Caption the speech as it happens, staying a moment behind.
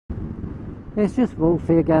It's just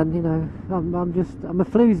Wolfie again, you know. I'm a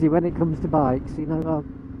Floosey when it comes to bikes, you know.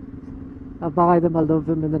 I buy them, I love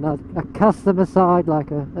them, and then I cast them aside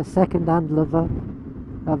like a second-hand lover.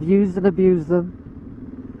 I've used and abused them.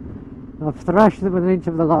 I've thrashed them with an inch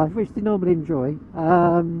of their life, which they normally enjoy.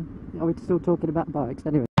 Are we still talking about bikes?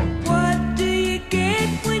 Anyway. What do you get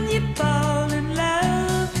when you fall in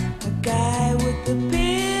love? A guy with a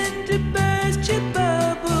pin to burst your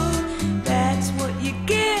bubble. That's what you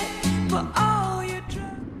get for all your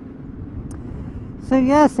trouble. So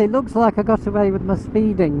yes, it looks like I got away with my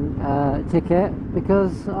speeding ticket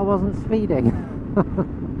because I wasn't speeding.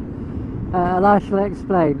 I'll actually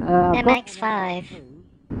explain. MX5.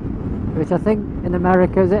 Which I think in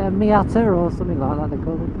America is it a Miata or something like that they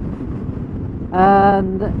call it.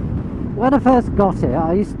 And when I first got it,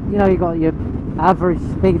 I used, you know, you got your average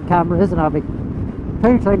speed cameras, and I'll be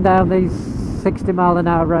pootling down these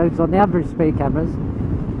 60-mile-an-hour roads on the average speed cameras,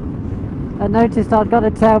 and noticed I'd got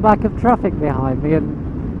a tailback of traffic behind me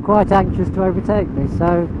and quite anxious to overtake me.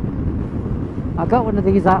 So I got one of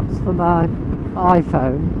these apps for my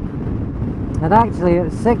iPhone, and actually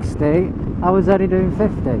at 60 I was only doing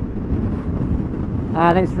 50,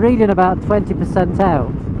 and it's reading about 20%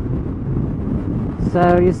 out.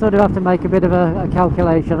 So you sort of have to make a bit of a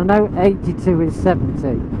calculation. I know 82 is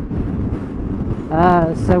 70.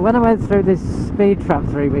 So when I went through this speed trap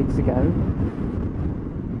 3 weeks ago,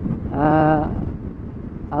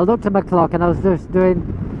 I looked at my clock and I was just doing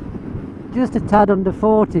just a tad under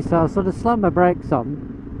 40, so I sort of slammed my brakes on.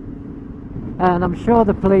 And I'm sure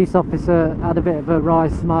the police officer had a bit of a wry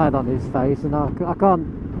smile on his face, and I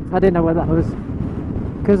didn't know whether that was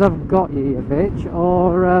because I've got you bitch,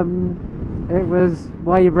 or it was,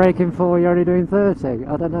 why are you braking for, you're only doing 30,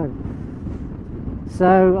 I don't know.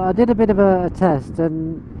 So I did a bit of a test,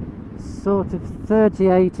 and sort of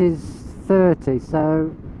 38 is 30,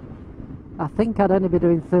 so I think I'd only be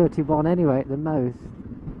doing 31 anyway at the most.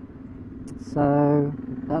 So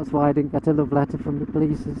that's why I didn't get a love letter from the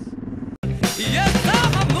police. Yes,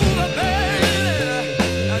 I'm a mover, baby.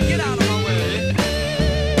 Now get out of my way.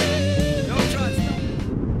 Don't try to stop.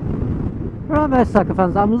 Right, motorcycle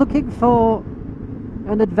fans, I'm looking for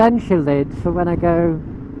an adventure lid for when I go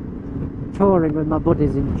touring with my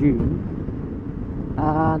buddies in June,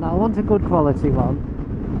 and I want a good quality one.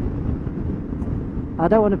 I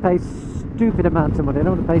don't want to pay stupid amount of money. I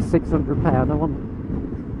don't want to pay £600. I want,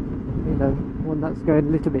 you know, one that's going a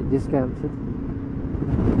little bit discounted.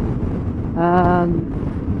 And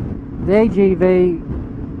the AGV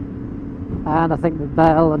and I think the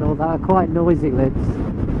Bell and all that are quite noisy lids.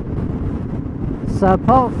 So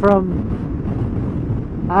apart from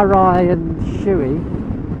Arai and Shui,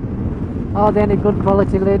 are there any good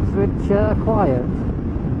quality lids which are quiet?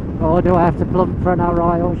 Or do I have to plump for an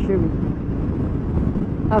Arai or Shui?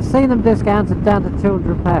 I've seen them discounted down to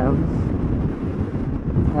 £200,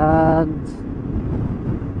 and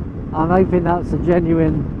I'm hoping that's a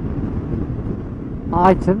genuine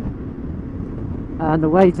item. And the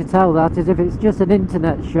way to tell that is if it's just an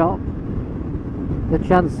internet shop, the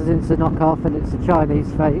chances it's a knockoff and it's a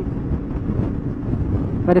Chinese fake.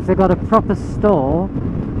 But if they've got a proper store,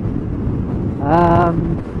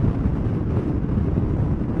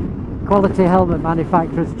 quality helmet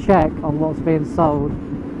manufacturers check on what's being sold,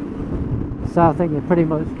 so I think you pretty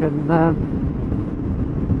much can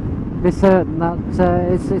be certain that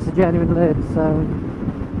it's a genuine lid. So,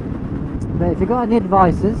 but if you've got any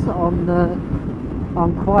advices on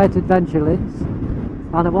quiet adventure lids,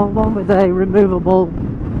 and I want one with a removable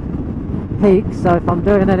peak, so if I'm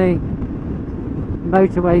doing any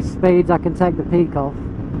motorway speeds I can take the peak off.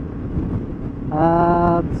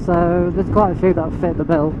 So there's quite a few that fit the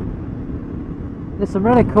bill. There's some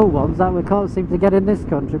really cool ones that we can't seem to get in this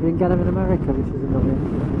country. We can get them in America, which is annoying.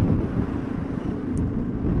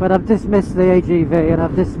 But I've dismissed the AGV and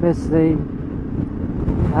I've dismissed the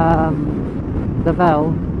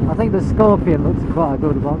Bell. I think the Scorpion looks quite a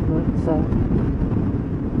good one.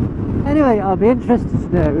 But anyway, I'll be interested to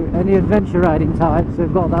know any adventure riding types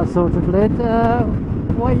who've got that sort of lid.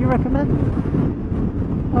 What you recommend?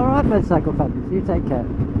 Alright, motorcycle fans, you take care.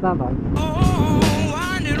 Bye bye. Oh,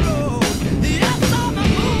 winding road.